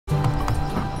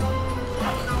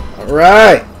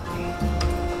Alright.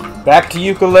 Back to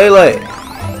ukulele.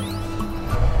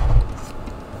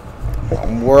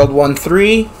 World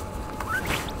 1-3.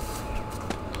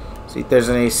 See if there's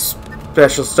any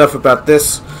special stuff about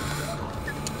this.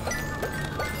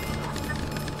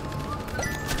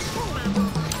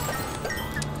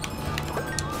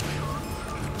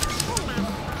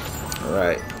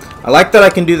 Alright. I like that I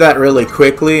can do that really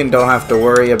quickly and don't have to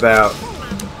worry about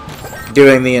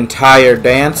doing the entire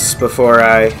dance before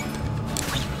I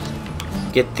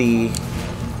get the...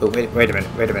 Oh, wait a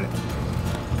minute.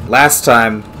 Last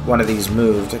time one of these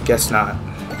moved. I guess not.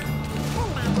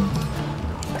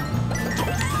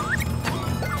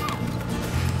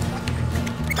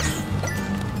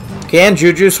 Can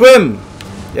Juju swim?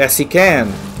 Yes, he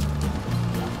can.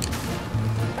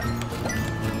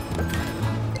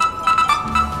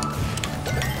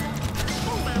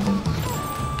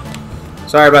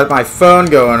 Sorry about my phone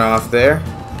going off there.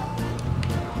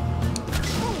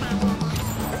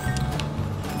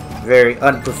 Very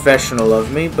unprofessional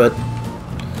of me, but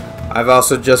I've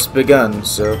also just begun,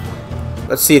 so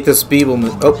let's see if this bee will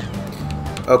move. Oh,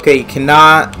 okay, you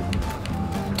cannot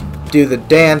do the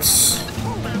dance.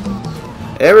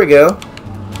 There we go.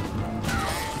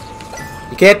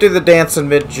 You can't do the dance in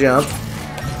mid-jump.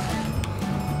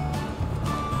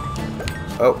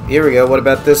 Oh, here we go. What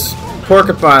about this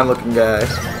porcupine looking guy?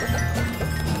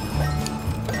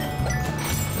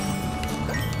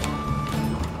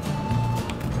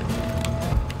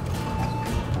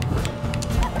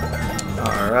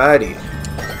 Alrighty.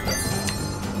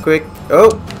 Quick.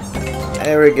 Oh,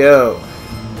 there we go.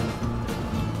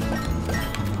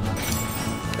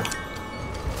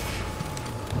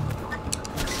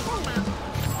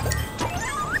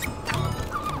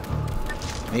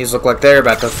 These look like they're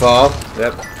about to fall.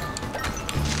 Yep.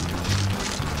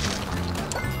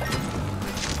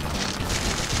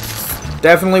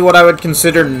 Definitely what I would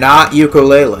consider not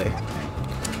ukulele.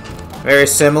 Very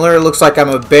similar. It looks like I'm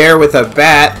a bear with a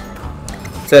bat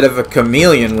instead of a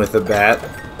chameleon with a bat.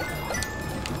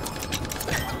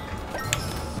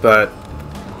 But,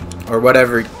 or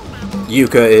whatever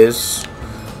yucca is.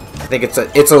 I think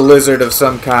it's a lizard of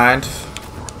some kind.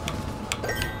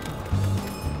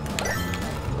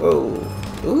 Whoa.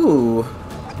 Ooh.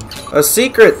 A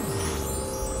secret.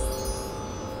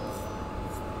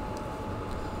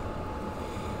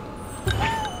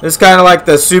 It's kind of like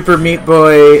the Super Meat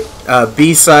Boy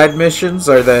B-side missions,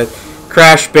 or the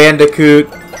Crash Bandicoot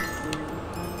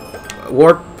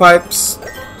warp pipes.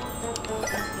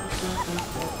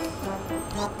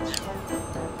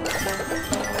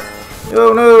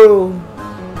 Oh no!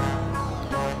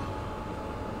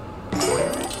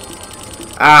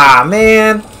 Ah,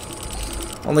 man!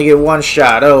 Only get one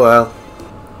shot, oh well.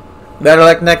 Better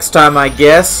luck next time, I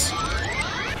guess.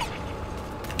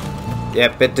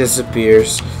 Yep, it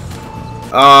disappears.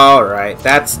 Alright,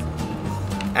 that's...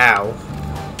 Ow.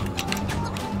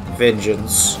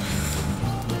 Vengeance.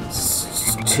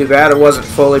 It's too bad I wasn't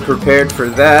fully prepared for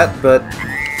that, but...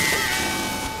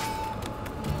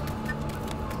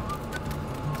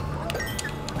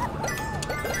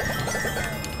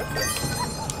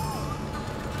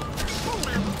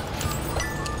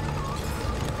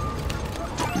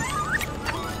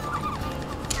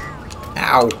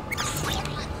 Ow.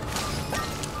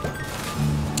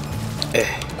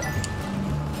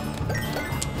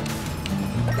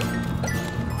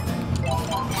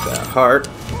 That heart.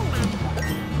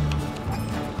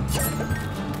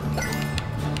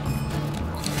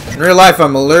 In real life,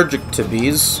 I'm allergic to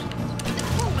bees.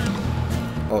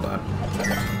 Hold on.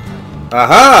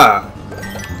 Aha!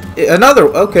 Another,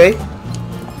 okay.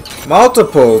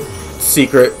 Multiple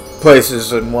secret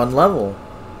places in one level.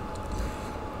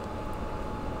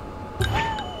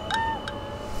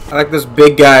 I like this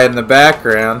big guy in the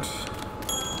background.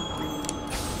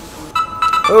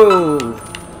 Oh!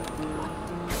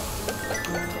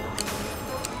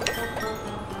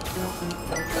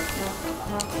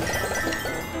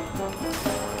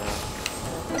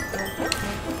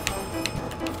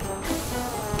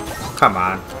 Come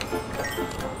on.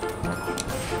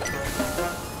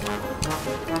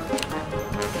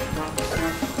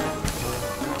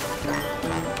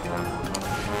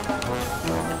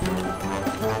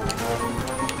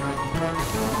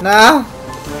 Nah.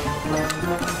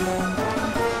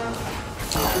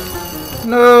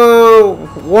 No.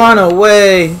 One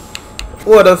away.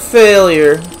 What a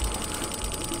failure.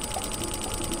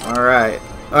 Alright.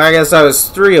 I guess I was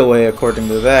 3 away according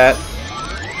to that.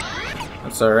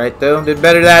 That's alright though. Did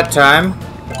better that time.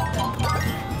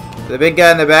 The big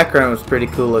guy in the background was pretty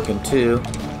cool looking too.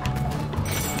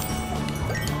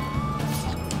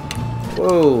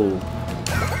 Whoa.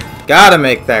 Gotta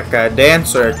make that guy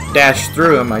dance or dash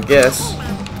through him, I guess.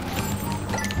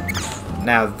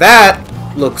 Now that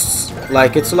looks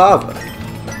like it's lava.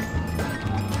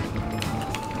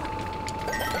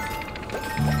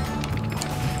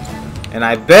 And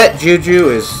I bet Juju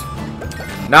is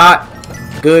not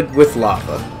good with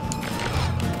lava.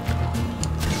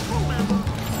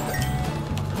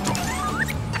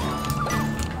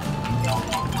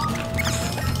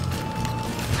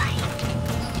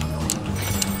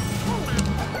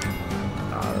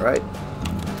 Alright.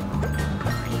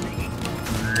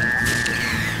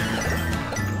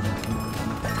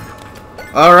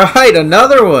 Alright,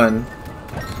 another one!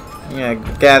 Yeah,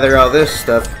 gather all this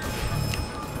stuff.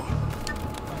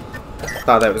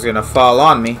 Thought that was gonna fall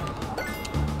on me.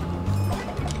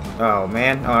 Oh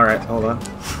man, alright, hold on.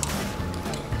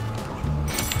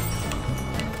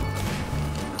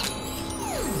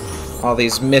 All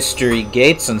these mystery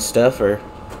gates and stuff are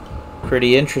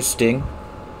pretty interesting.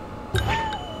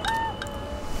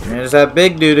 There's that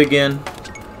big dude again.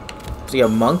 Is he a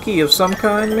monkey of some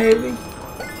kind, maybe?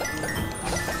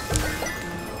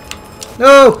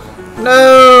 No!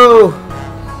 No!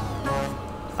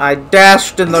 I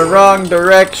dashed in the wrong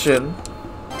direction.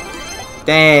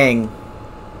 Dang.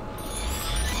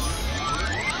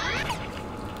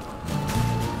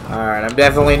 Alright, I'm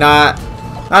definitely not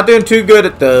doing too good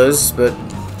at those, but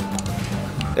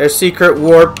they're secret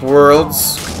warp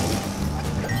worlds.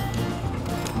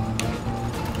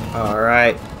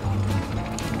 Alright.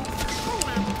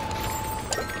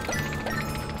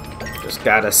 Just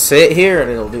gotta sit here and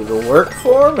it'll do the work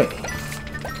for me.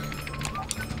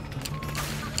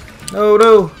 No,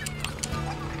 no.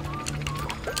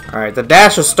 Alright, the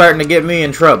dash is starting to get me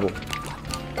in trouble.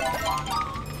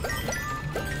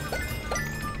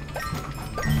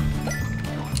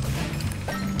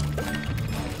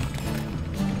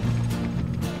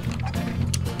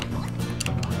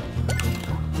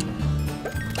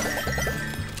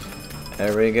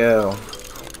 There we go.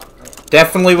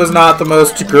 Definitely was not the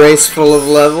most graceful of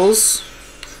levels.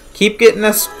 Keep getting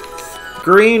this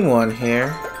green one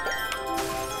here.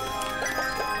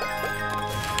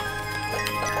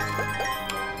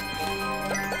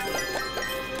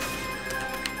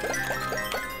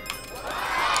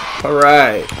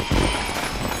 Alright.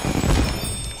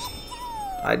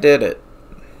 I did it.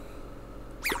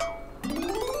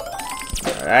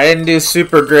 I didn't do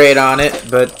super great on it,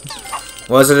 but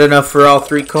was it enough for all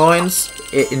 3 coins?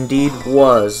 It indeed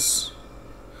was.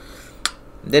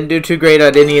 Didn't do too great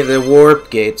at any of the warp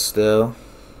gates, though.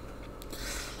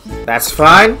 That's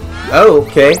fine. Oh,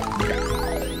 okay.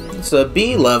 It's a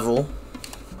B level.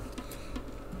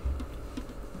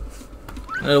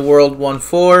 World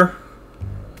 1-4.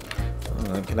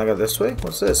 Can I go this way?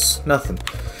 What's this? Nothing.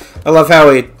 I love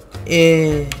how he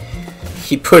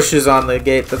pushes on the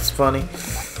gate. That's funny.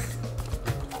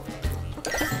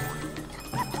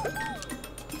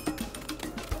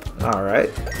 Alright.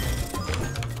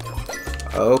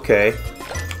 Okay.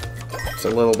 It's a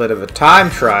little bit of a time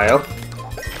trial.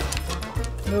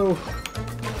 No.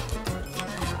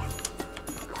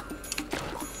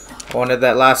 I wanted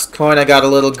that last coin. I got a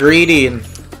little greedy and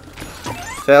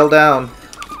fell down.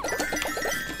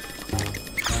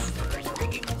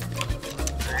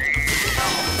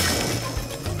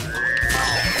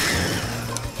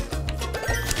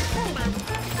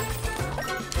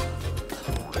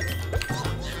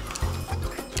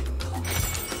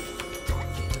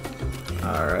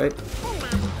 Alright.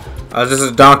 Oh, is this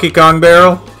a Donkey Kong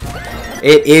barrel?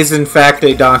 It is, in fact,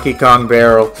 a Donkey Kong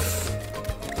barrel.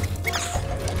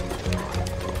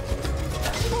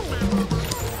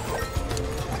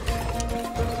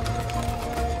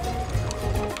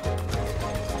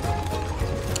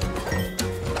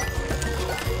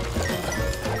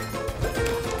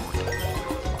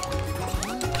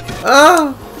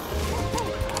 Oh!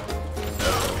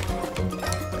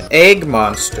 Egg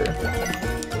monster.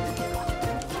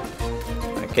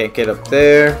 Can't get up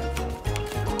there.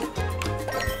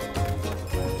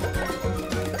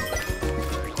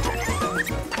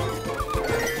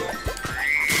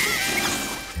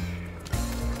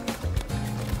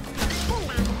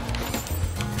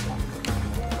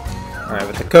 Alright,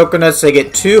 with the coconuts they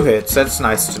get 2 hits. That's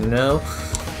nice to know.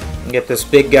 And get this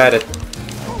big guy to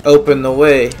open the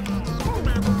way.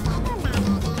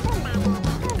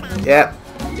 Yep.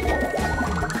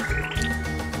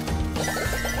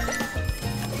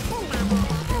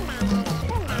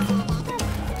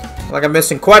 Like I'm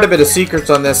missing quite a bit of secrets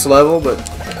on this level, but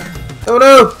oh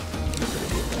no!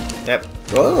 Yep.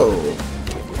 Whoa!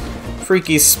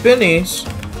 Freaky spinnies.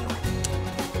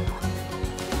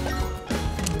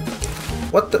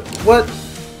 What the? What?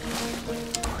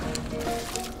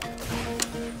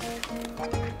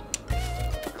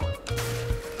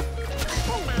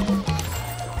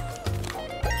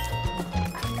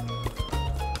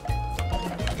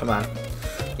 Come on.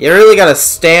 You really gotta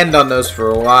stand on those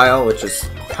for a while, which is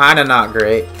kinda not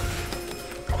great.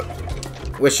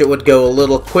 Wish it would go a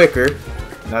little quicker.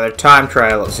 Another time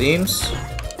trial, it seems.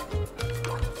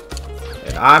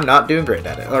 And I'm not doing great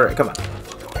at it. Alright, come on.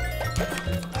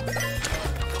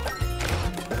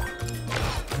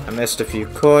 I missed a few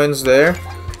coins there.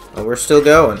 Oh, we're still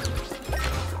going.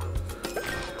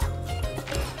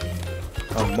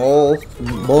 A mole,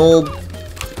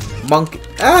 monkey.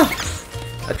 Ah!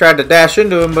 I tried to dash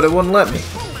into him, but it wouldn't let me.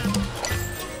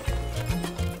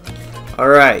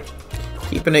 Alright.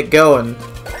 Keeping it going.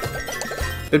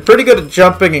 Been pretty good at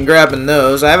jumping and grabbing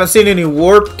those. I haven't seen any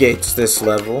warp gates this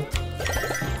level.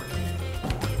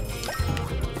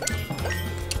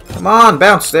 Come on,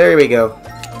 bounce. There we go.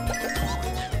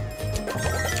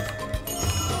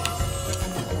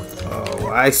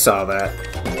 Oh, I saw that.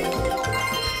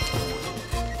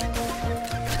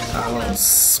 Oh,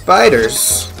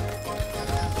 spiders.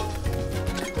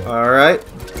 Alright.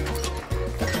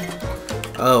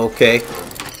 Oh, okay.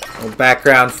 Well,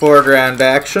 background, foreground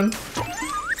action.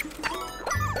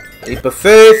 Leap of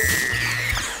faith.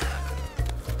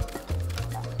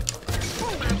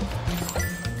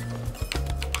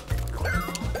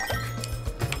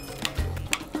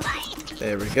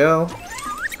 There we go.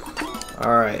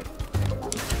 Alright.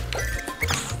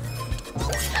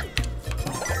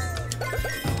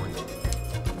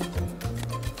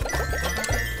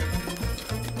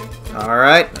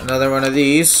 Alright, another one of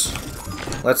these.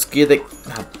 Let's get it.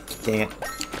 Oh, dang it.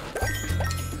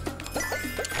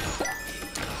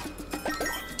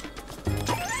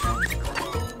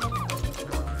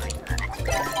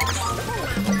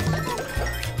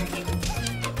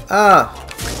 Ah,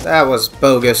 that was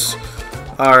bogus.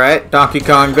 Alright, Donkey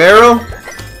Kong barrel.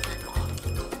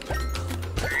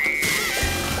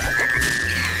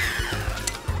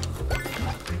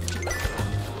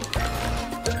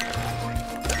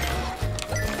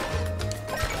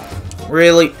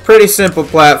 Really, pretty simple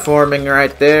platforming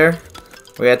right there.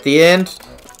 We at the end.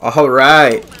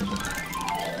 Alright.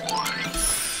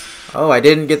 Oh, I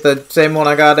didn't get the same one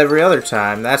I got every other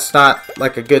time. That's not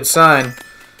like a good sign.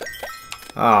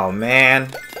 Oh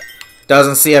man.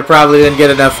 Doesn't see I probably didn't get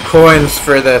enough coins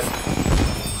for the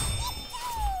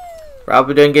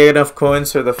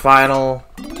final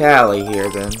tally here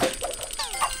then.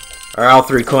 Or all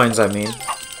 3 coins, I mean.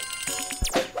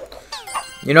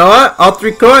 You know what? All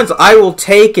 3 coins, I will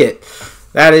take it.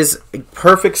 That is a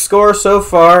perfect score so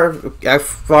far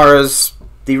as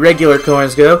the regular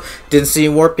coins go. Didn't see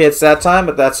warp gates that time,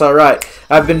 but that's alright.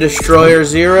 I've been Destroyer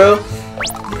Zero.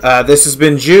 This has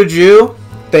been Juju.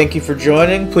 Thank you for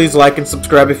joining. Please like and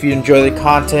subscribe if you enjoy the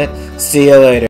content. See you later.